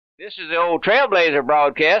This is the old Trailblazer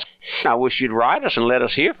broadcast. I wish you'd write us and let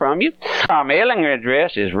us hear from you. Our mailing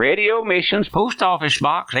address is Radio Missions, Post Office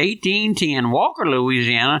Box 1810, Walker,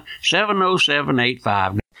 Louisiana,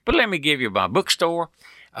 70785. But let me give you my bookstore,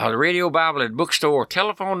 the Radio Bible at Bookstore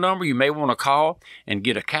telephone number you may want to call and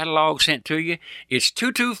get a catalog sent to you. It's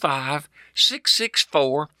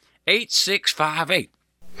 225-664-8658.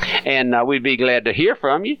 And we'd be glad to hear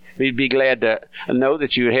from you. We'd be glad to know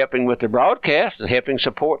that you're helping with the broadcast, helping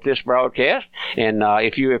support this broadcast. And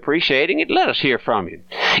if you're appreciating it, let us hear from you.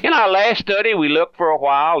 In our last study, we looked for a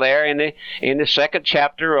while there in the second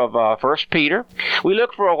chapter of 1 Peter. We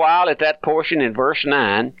looked for a while at that portion in verse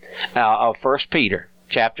 9 of 1 Peter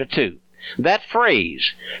chapter 2. That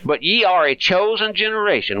phrase, but ye are a chosen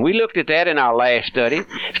generation. We looked at that in our last study.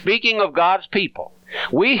 Speaking of God's people,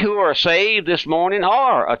 we who are saved this morning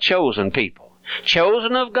are a chosen people,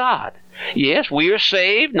 chosen of God. Yes, we are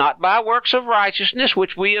saved not by works of righteousness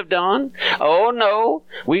which we have done. Oh no,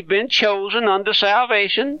 we've been chosen unto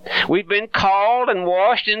salvation. We've been called and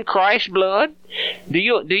washed in Christ's blood. Do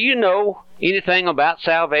you know anything about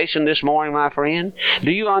salvation this morning, my friend? Do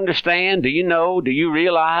you understand? Do you know? Do you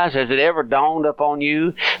realize? Has it ever dawned upon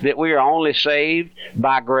you that we are only saved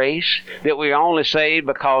by grace? That we are only saved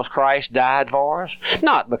because Christ died for us?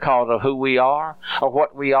 Not because of who we are or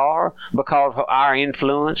what we are, because of our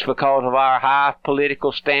influence, because of our high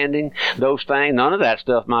political standing, those things. None of that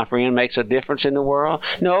stuff, my friend, makes a difference in the world.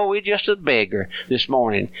 No, we're just a beggar this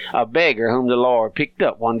morning, a beggar whom the Lord picked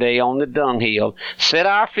up one day on the dunghill, set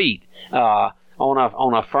our feet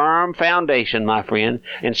on a firm foundation, my friend,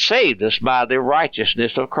 and saved us by the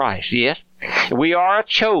righteousness of Christ. Yes, we are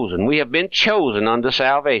chosen. We have been chosen unto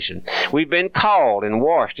salvation. We've been called and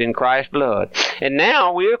washed in Christ's blood. And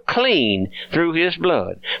now we're clean through His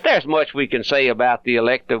blood. There's much we can say about the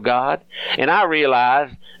elect of God. And I realize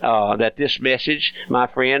that this message, my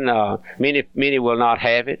friend, many will not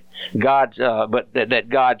have it. But that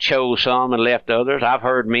God chose some and left others. I've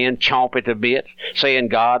heard men chomp at the bit, saying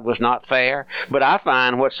God was not fair. But I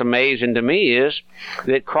find what's amazing to me is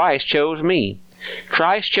that Christ chose me.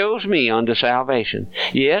 Christ chose me unto salvation.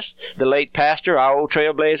 Yes, the late pastor, our old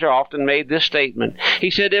Trailblazer, often made this statement. He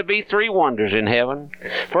said there'll be three wonders in heaven.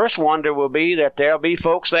 First wonder will be that there'll be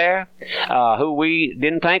folks there who we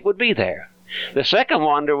didn't think would be there. The second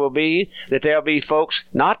wonder will be that there'll be folks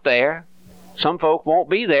not there. Some folk won't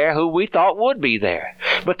be there who we thought would be there.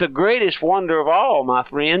 But the greatest wonder of all, my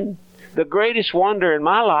friend, the greatest wonder in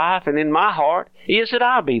my life and in my heart is that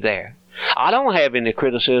I'll be there. I don't have any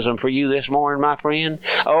criticism for you this morning, my friend.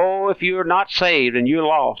 Oh, if you're not saved and you're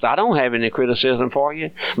lost, I don't have any criticism for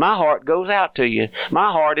you. My heart goes out to you.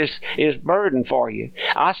 My heart is burdened for you.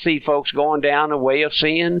 I see folks going down the way of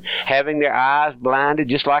sin, having their eyes blinded,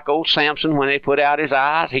 just like old Samson when they put out his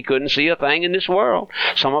eyes. He couldn't see a thing in this world.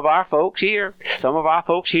 Some of our folks here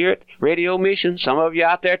at Radio Mission, some of you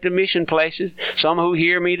out there at the mission places, some who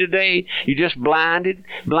hear me today, you're just blinded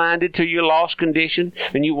to your lost condition,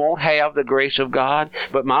 and you won't have the grace of God.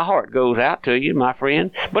 But my heart goes out to you, my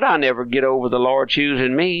friend. But I never get over the Lord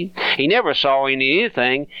choosing me. He never saw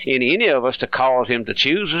anything in any of us to cause Him to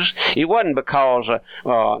choose us. It wasn't because,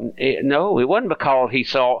 it wasn't because He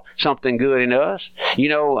saw something good in us. You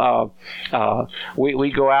know,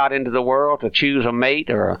 we go out into the world to choose a mate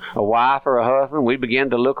or a wife or a husband. We begin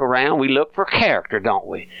to look around. We look for character, don't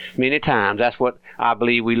we? Many times. That's what I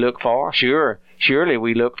believe we look for. Surely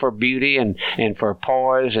we look for beauty and for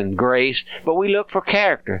poise and grace, but we look for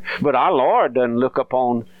character. But our Lord doesn't look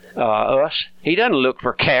upon us. He doesn't look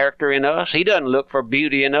for character in us. He doesn't look for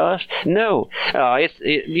beauty in us. No.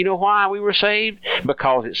 You know why we were saved?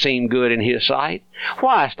 Because it seemed good in His sight.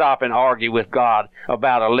 Why stop and argue with God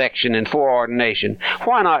about election and foreordination?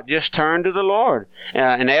 Why not just turn to the Lord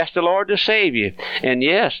and ask the Lord to save you? And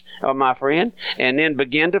yes, my friend, and then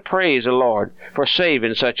begin to praise the Lord for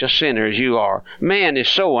saving such a sinner as you are. Man is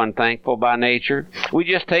so unthankful by nature. We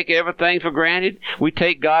just take everything for granted. We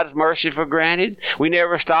take God's mercy for granted. We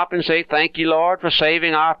never stop and say, thank you, Lord, for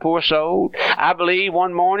saving our poor soul. I believe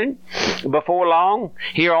one morning, before long,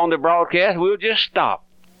 here on the broadcast, we'll just stop.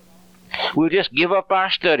 We'll just give up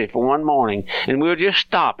our study for one morning, and we'll just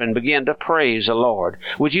stop and begin to praise the Lord.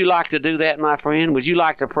 Would you like to do that, my friend? Would you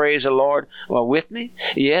like to praise the Lord with me?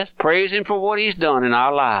 Yes, praise Him for what He's done in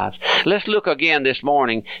our lives. Let's look again this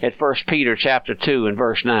morning at 1 Peter chapter 2 and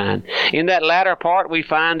verse 9. In that latter part, we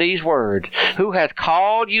find these words, who hath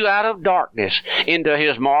called you out of darkness into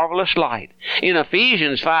His marvelous light. In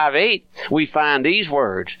Ephesians 5:8, we find these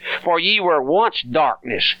words, for ye were once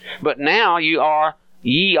darkness, but now ye are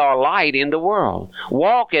light in the world.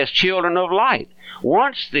 Walk as children of light.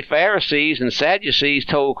 Once the Pharisees and Sadducees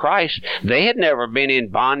told Christ they had never been in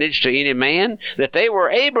bondage to any man, that they were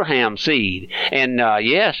Abraham's seed. And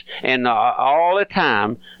all the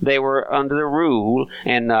time they were under the rule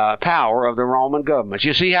and power of the Roman government.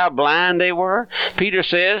 You see how blind they were? Peter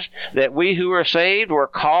says that we who are saved were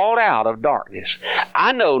called out of darkness.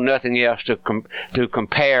 I know nothing else to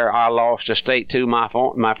compare our lost estate to,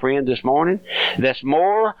 my friend, this morning, that's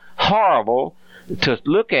more horrible to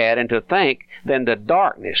look at and to think than the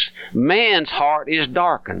darkness. Man's heart is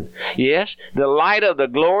darkened. Yes, the light of the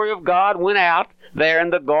glory of God went out there in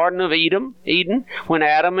the Garden of Eden when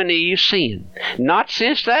Adam and Eve sinned. Not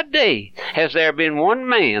since that day has there been one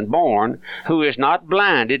man born who is not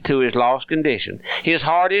blinded to his lost condition. His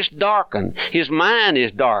heart is darkened. His mind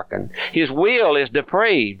is darkened. His will is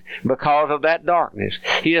depraved because of that darkness.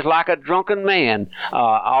 He is like a drunken man.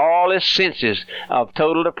 All his senses of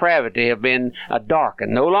total depravity have been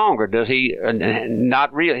darkened. No longer does he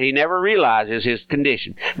he never realizes his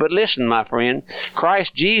condition. But listen, my friend,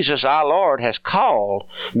 Christ Jesus our Lord has called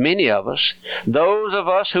many of us, those of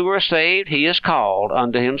us who are saved, he has called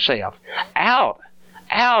unto himself, out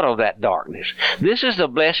of that darkness. This is the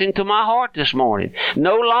blessing to my heart this morning.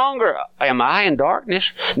 No longer am I in darkness.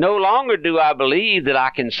 No longer do I believe that I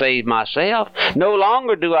can save myself. No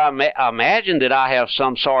longer do I imagine that I have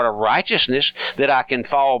some sort of righteousness that I can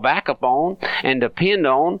fall back upon and depend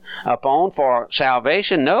upon for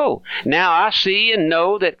salvation. No. Now I see and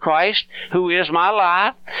know that Christ, who is my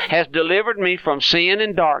life, has delivered me from sin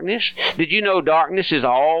and darkness. Did you know darkness is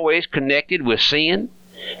always connected with sin?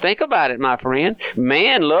 Think about it, my friend.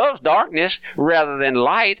 Man loves darkness rather than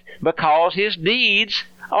light because his deeds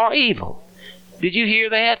are evil. Did you hear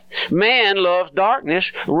that? Man loves darkness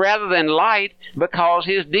rather than light because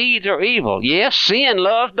his deeds are evil. Yes, sin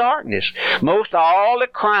loves darkness. Most all the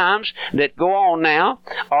crimes that go on now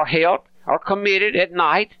are committed at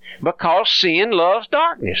night because sin loves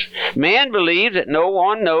darkness. Man believes that no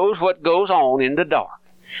one knows what goes on in the dark.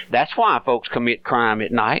 That's why folks commit crime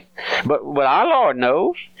at night. But our Lord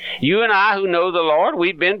knows. You and I who know the Lord,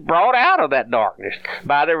 we've been brought out of that darkness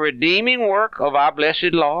by the redeeming work of our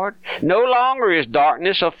blessed Lord. No longer is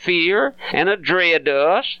darkness a fear and a dread to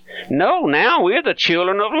us. No, now we're the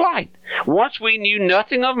children of light. Once we knew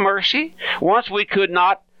nothing of mercy. Once we could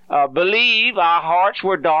not believe, our hearts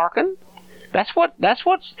were darkened. That's what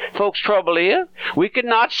folks' trouble is. We could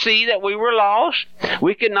not see that we were lost.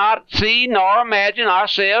 We could not see nor imagine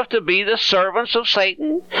ourselves to be the servants of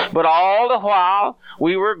Satan. But all the while,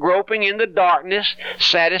 we were groping in the darkness,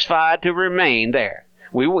 satisfied to remain there.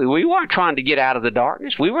 We weren't trying to get out of the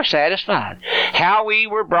darkness. We were satisfied. How we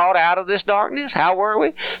were brought out of this darkness? How were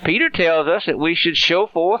we? Peter tells us that we should show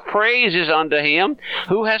forth praises unto him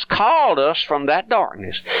who has called us from that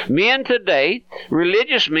darkness. Men today,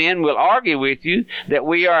 religious men, will argue with you that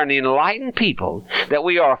we are an enlightened people, that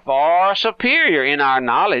we are far superior in our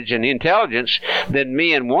knowledge and intelligence than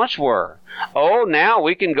men once were. Oh, now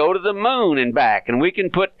we can go to the moon and back, and we can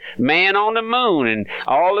put man on the moon and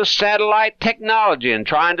all the satellite technology and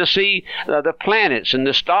trying to see the planets and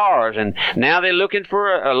the stars. And now they're looking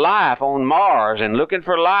for a life on Mars and looking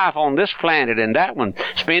for life on this planet and that one,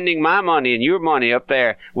 spending my money and your money up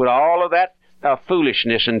there with all of that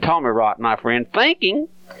foolishness and Tommy rot, my friend, thinking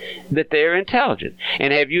that they're intelligent.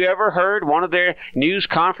 And have you ever heard one of their news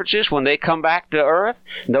conferences when they come back to earth?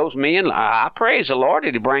 Those men, I praise the Lord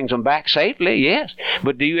that he brings them back safely, yes.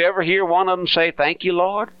 But do you ever hear one of them say, thank you,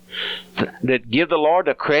 Lord? That give the Lord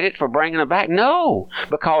the credit for bringing them back? No,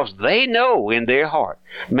 because they know in their heart.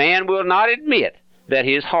 Man will not admit that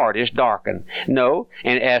his heart is darkened. No,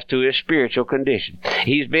 and as to his spiritual condition.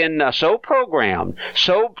 He's been so programmed,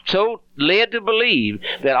 so led to believe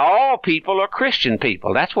that all people are Christian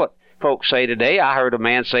people. That's what folks say today. I heard a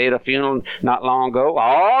man say at a funeral not long ago,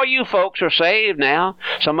 all you folks are saved now.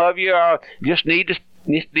 Some of you just need to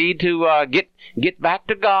get back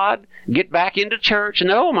to God, get back into church.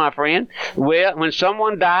 No, my friend. Well, when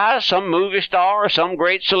someone dies, some movie star or some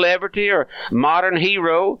great celebrity or modern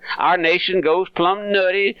hero, our nation goes plumb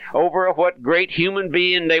nutty over what great human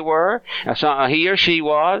being they were, he or she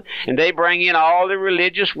was, and they bring in all the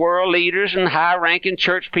religious world leaders and high-ranking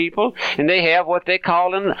church people, and they have what they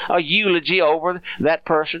call a eulogy over that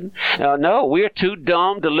person. No, we're too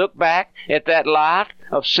dumb to look back at that life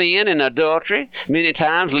of sin and adultery, many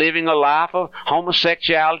times living a life of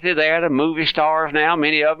homosexuality. They're the movie stars now,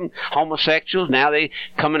 many of them homosexuals. Now they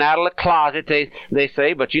coming out of the closet, they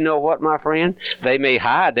say, but you know what, my friend? They may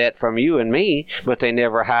hide that from you and me, but they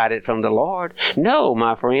never hide it from the Lord. No,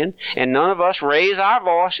 my friend, and none of us raise our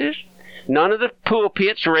voices None of the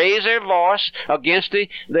pulpits raise their voice against the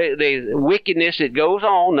wickedness that goes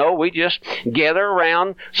on. No, we just gather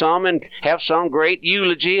around some and have some great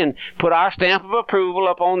eulogy and put our stamp of approval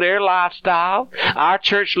upon their lifestyle. Our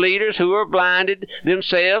church leaders who are blinded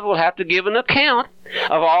themselves will have to give an account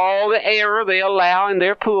of all the error they allow in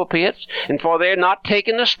their pulpits, and for their not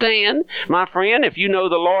taking a stand. My friend, if you know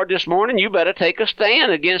the Lord this morning, you better take a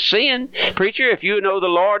stand against sin. Preacher, if you know the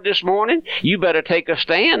Lord this morning, you better take a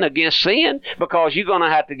stand against sin, because you're going to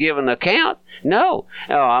have to give an account. No,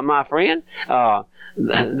 my friend,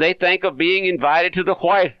 they think of being invited to the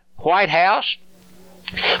White House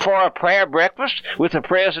for a prayer breakfast with the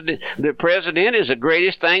president. The president is the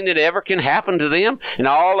greatest thing that ever can happen to them, and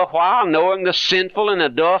all the while knowing the sinful and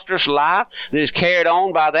adulterous life that is carried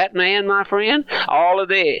on by that man, my friend, all of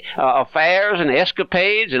the affairs and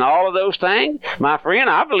escapades and all of those things. My friend,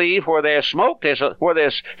 I believe where there's smoke, there's a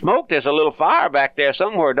little fire back there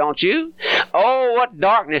somewhere, don't you? Oh, what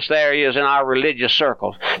darkness there is in our religious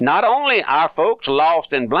circles. Not only our folks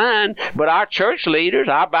lost and blind, but our church leaders,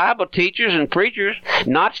 our Bible teachers and preachers,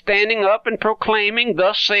 not standing up and proclaiming,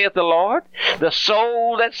 thus saith the Lord, the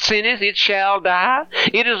soul that sinneth, it shall die.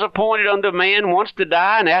 It is appointed unto man once to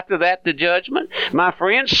die, and after that the judgment. My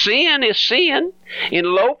friend, sin is sin in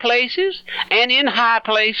low places and in high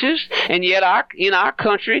places, and yet in our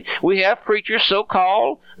country we have preachers,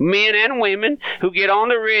 so-called men and women, who get on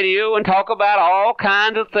the radio and talk about all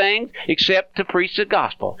kinds of things except to preach the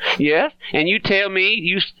gospel. Yes, and you tell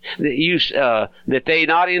me that they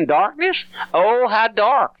not in darkness? Oh, how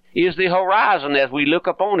dark is the horizon as we look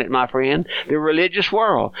upon it, my friend, the religious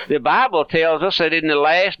world. The Bible tells us that in the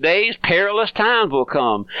last days perilous times will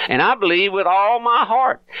come, and I believe with all my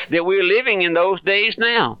heart that we're living in those days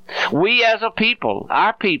now. We as a people,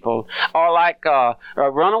 our people, are like a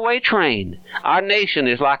runaway train. Our nation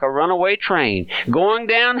is like a runaway train going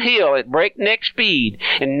downhill at breakneck speed,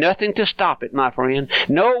 and nothing to stop it, my friend.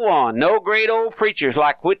 No great old preachers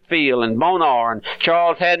like Whitfield and Bonar and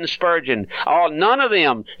Charles Haddon Spurgeon, none of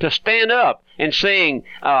them to stand up and saying,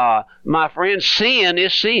 my friend, sin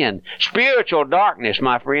is sin. Spiritual darkness,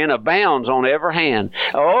 my friend, abounds on every hand.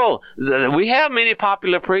 We have many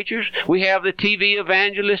popular preachers. We have the TV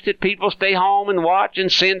evangelists that people stay home and watch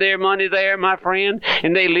and send their money there, my friend,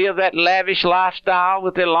 and they live that lavish lifestyle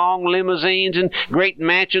with their long limousines and great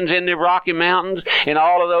mansions in the Rocky Mountains and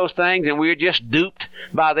all of those things, and we're just duped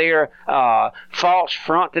by their false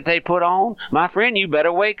front that they put on. My friend, you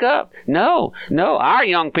better wake up. No, our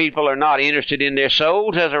young people are not interested in their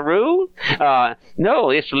souls as a rule. No,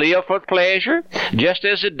 it's live for pleasure, just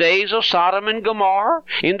as the days of Sodom and Gomorrah.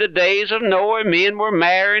 In the days of Noah, men were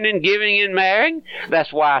marrying and giving and marrying.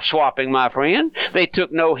 That's wife swapping, my friend. They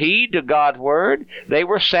took no heed to God's word. They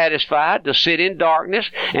were satisfied to sit in darkness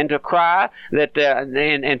and to cry that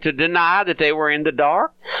and to deny that they were in the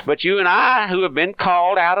dark. But you and I, who have been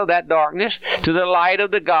called out of that darkness to the light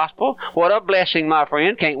of the gospel, what a blessing, my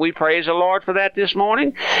friend. Can't we praise the Lord for that this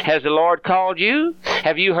morning? Has the Lord called you?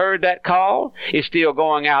 Have you heard that call? It's still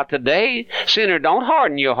going out today. Sinner, don't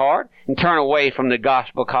harden your heart and turn away from the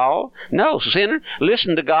gospel call. No, sinner,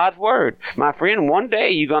 listen to God's word. My friend, one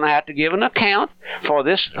day you're going to have to give an account for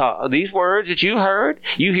these words that you heard.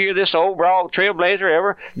 You hear this old broad Trailblazer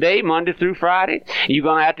every day, Monday through Friday. You're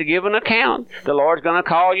going to have to give an account. The Lord's going to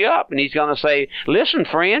call you up, and He's going to say, listen,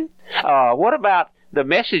 friend, what about the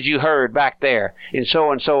message you heard back there, and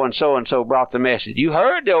so and so and so and so brought the message. You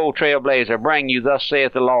heard the old Trailblazer bring you, thus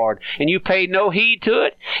saith the Lord, and you paid no heed to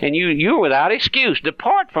it, and you're without excuse.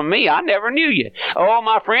 Depart from me, I never knew you. Oh,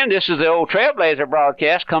 my friend, this is the old Trailblazer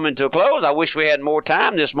broadcast coming to a close. I wish we had more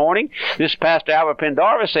time this morning. This is Pastor Albert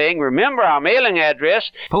Pendarvis saying, remember our mailing address,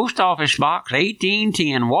 Post Office Box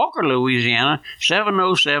 1810, Walker, Louisiana,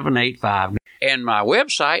 70785. And my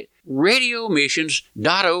website,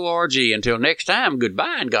 radiomissions.org. Until next time,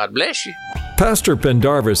 goodbye and God bless you. Pastor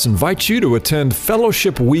Pendarvis invites you to attend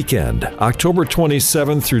Fellowship Weekend, October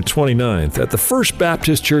 27th through 29th at the First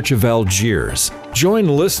Baptist Church of Algiers. Join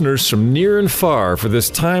listeners from near and far for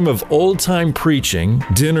this time of old-time preaching,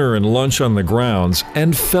 dinner and lunch on the grounds,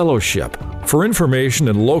 and fellowship. For information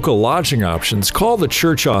and local lodging options, call the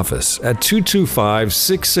church office at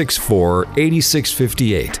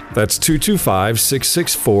 225-664-8658. That's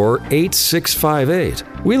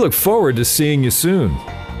 225-664-8658. We look forward to seeing you soon.